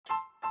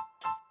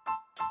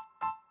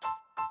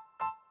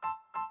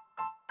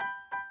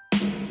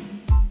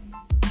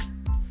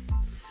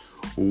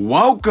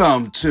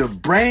Welcome to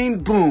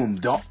Brain Boom,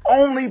 the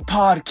only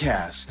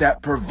podcast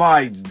that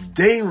provides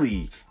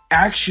daily,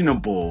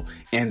 actionable,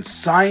 and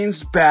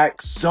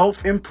science-backed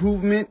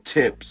self-improvement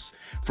tips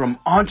from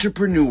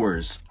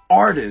entrepreneurs,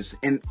 artists,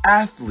 and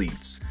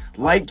athletes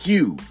like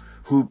you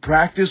who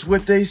practice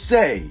what they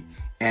say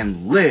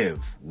and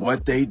live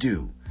what they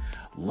do.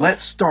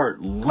 Let's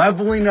start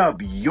leveling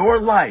up your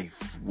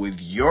life with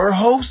your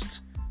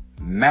host,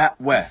 Matt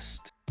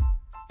West.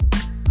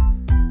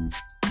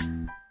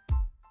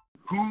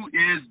 Who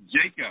is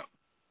Jacob?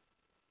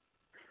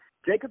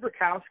 Jacob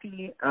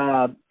Rakowski,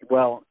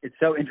 well, it's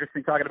so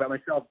interesting talking about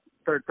myself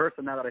third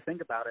person now that I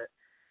think about it,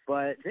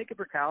 but Jacob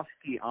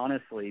Rakowski,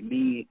 honestly,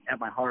 me at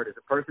my heart, is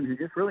a person who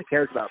just really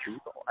cares about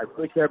people. I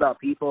really care about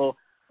people,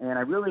 and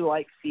I really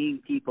like seeing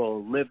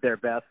people live their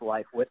best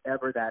life,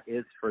 whatever that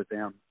is for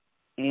them,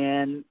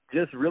 and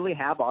just really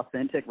have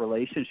authentic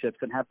relationships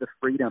and have the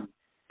freedom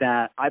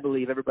that I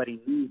believe everybody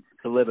needs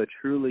to live a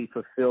truly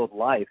fulfilled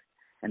life,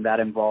 and that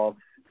involves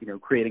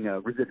creating a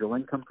residual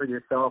income for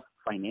yourself,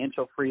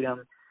 financial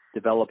freedom,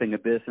 developing a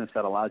business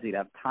that allows you to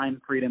have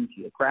time freedom,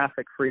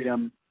 geographic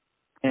freedom,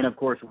 and, of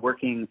course,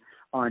 working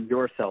on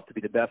yourself to be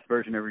the best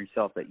version of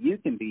yourself that you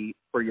can be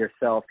for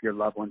yourself, your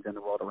loved ones, and the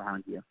world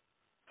around you.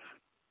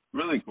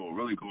 Really cool,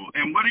 really cool.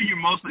 And what are you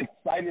most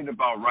excited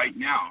about right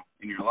now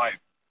in your life?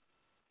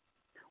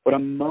 What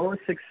I'm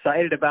most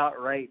excited about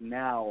right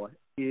now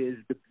is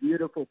the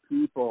beautiful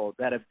people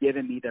that have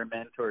given me their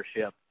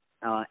mentorship.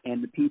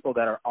 And the people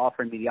that are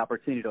offering me the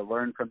opportunity to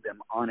learn from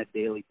them on a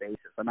daily basis.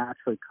 I'm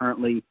actually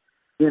currently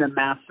in a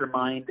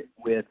mastermind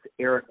with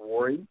Eric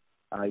Worre.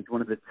 He's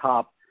one of the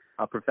top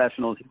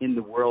professionals in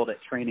the world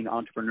at training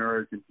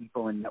entrepreneurs and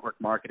people in network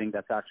marketing.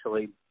 That's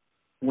actually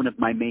one of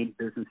my main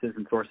businesses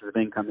and sources of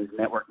income is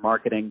network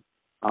marketing.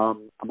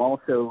 I'm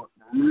also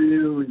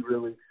really,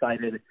 really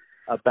excited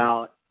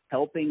about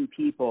helping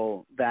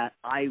people that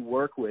I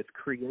work with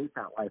create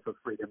that life of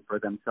freedom for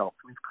themselves.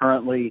 We've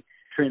currently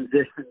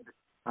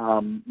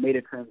made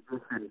a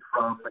transition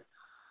from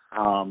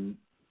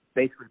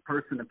basically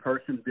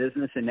person-to-person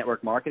business and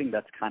network marketing.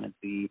 That's kind of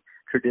the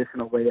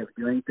traditional way of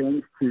doing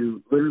things,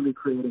 to literally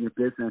creating a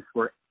business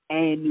where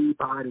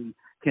anybody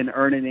can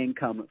earn an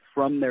income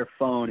from their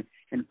phone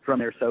and from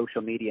their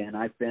social media. And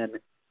I've been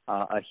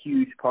a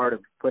huge part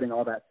of putting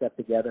all that stuff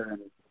together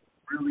and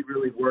really,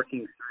 really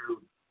working through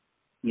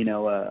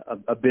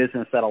a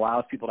business that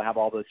allows people to have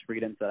all those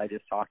freedoms that I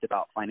just talked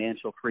about: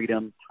 financial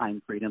freedom,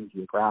 time freedom,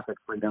 geographic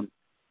freedom,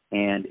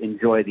 and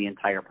enjoy the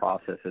entire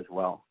process as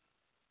well.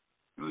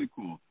 Really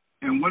cool.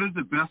 And what is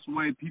the best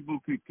way people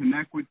could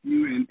connect with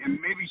you and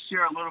maybe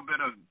share a little bit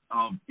of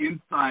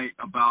insight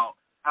about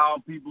how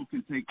people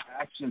can take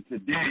action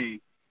today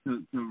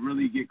to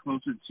really get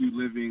closer to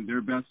living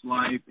their best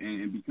life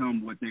and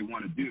become what they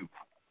want to do?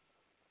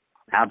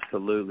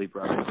 Absolutely,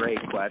 brother. Great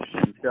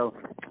question. So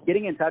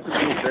getting in touch with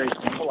me is very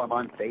simple. I'm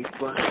on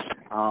Facebook.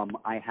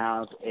 I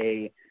have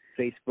a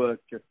Facebook,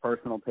 just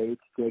personal page,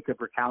 Jacob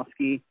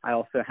Rakowski. I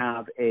also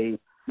have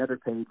another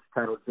page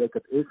titled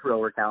Jacob Israel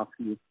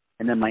Rakowski,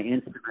 and then my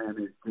Instagram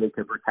is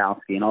Jacob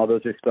Rakowski, and all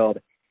those are spelled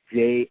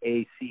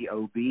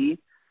JACOB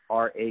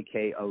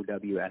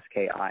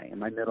RAKOWSKI, and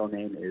my middle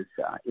name is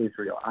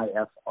Israel,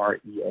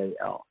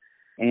 ISREAL.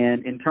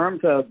 And in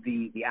terms of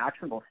the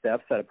actionable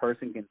steps that a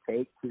person can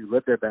take to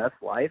live their best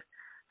life,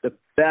 the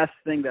best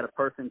thing that a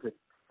person could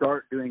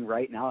start doing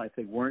right now, if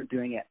they weren't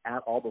doing it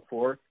at all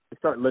before, is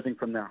start living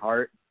from their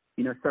heart.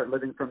 Start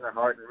living from their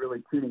heart and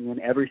really tuning in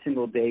every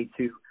single day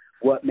to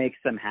what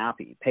makes them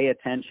happy. Pay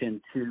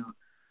attention to,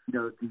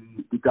 the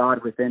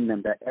God within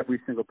them that every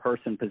single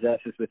person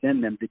possesses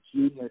within them, the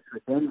genius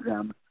within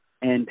them,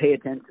 and pay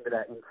attention to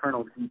that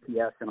internal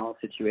GPS in all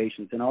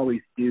situations, and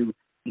always do,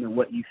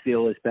 what you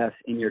feel is best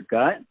in your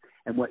gut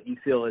and what you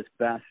feel is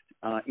best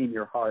in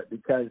your heart,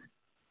 because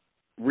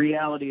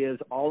reality is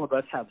all of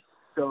us have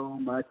so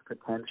much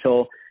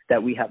potential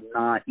that we have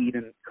not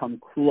even come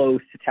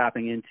close to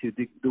tapping into.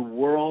 The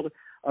world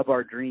of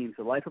our dreams,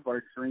 the life of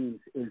our dreams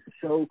is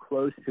so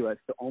close to us.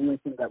 The only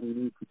thing that we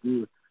need to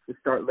do is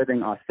start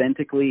living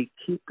authentically,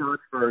 keep God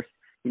first,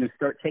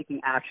 start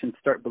taking action,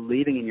 start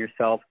believing in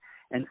yourself,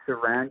 and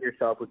surround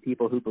yourself with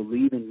people who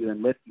believe in you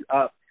and lift you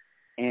up.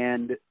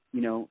 And,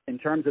 in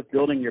terms of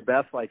building your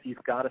best life,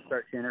 you've got to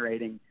start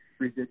generating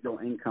residual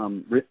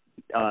income.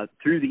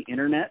 Through the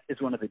internet is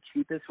one of the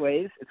cheapest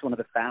ways. It's one of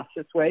the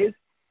fastest ways.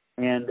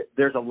 And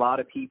there's a lot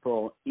of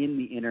people in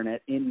the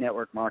internet, in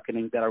network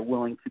marketing, that are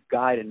willing to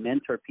guide and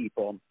mentor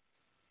people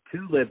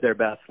to live their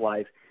best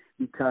life,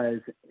 because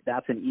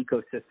that's an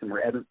ecosystem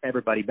where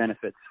everybody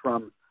benefits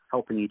from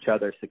helping each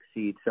other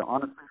succeed. So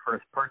honestly, for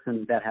a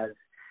person that has,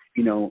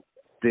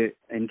 the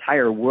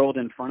entire world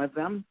in front of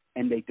them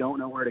and they don't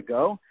know where to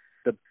go,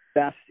 the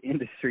best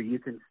industry you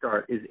can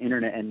start is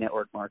internet and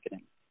network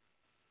marketing.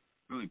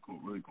 Really cool,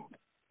 really cool.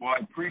 Well,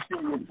 I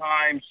appreciate your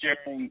time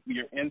sharing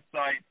your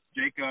insights,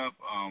 Jacob.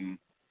 I'm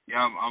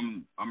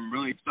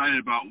really excited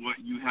about what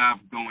you have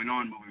going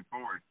on moving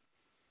forward.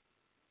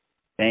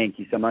 Thank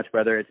you so much,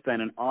 brother. It's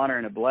been an honor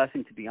and a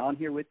blessing to be on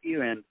here with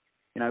you, and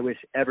I wish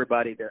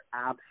everybody their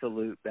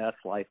absolute best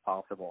life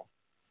possible.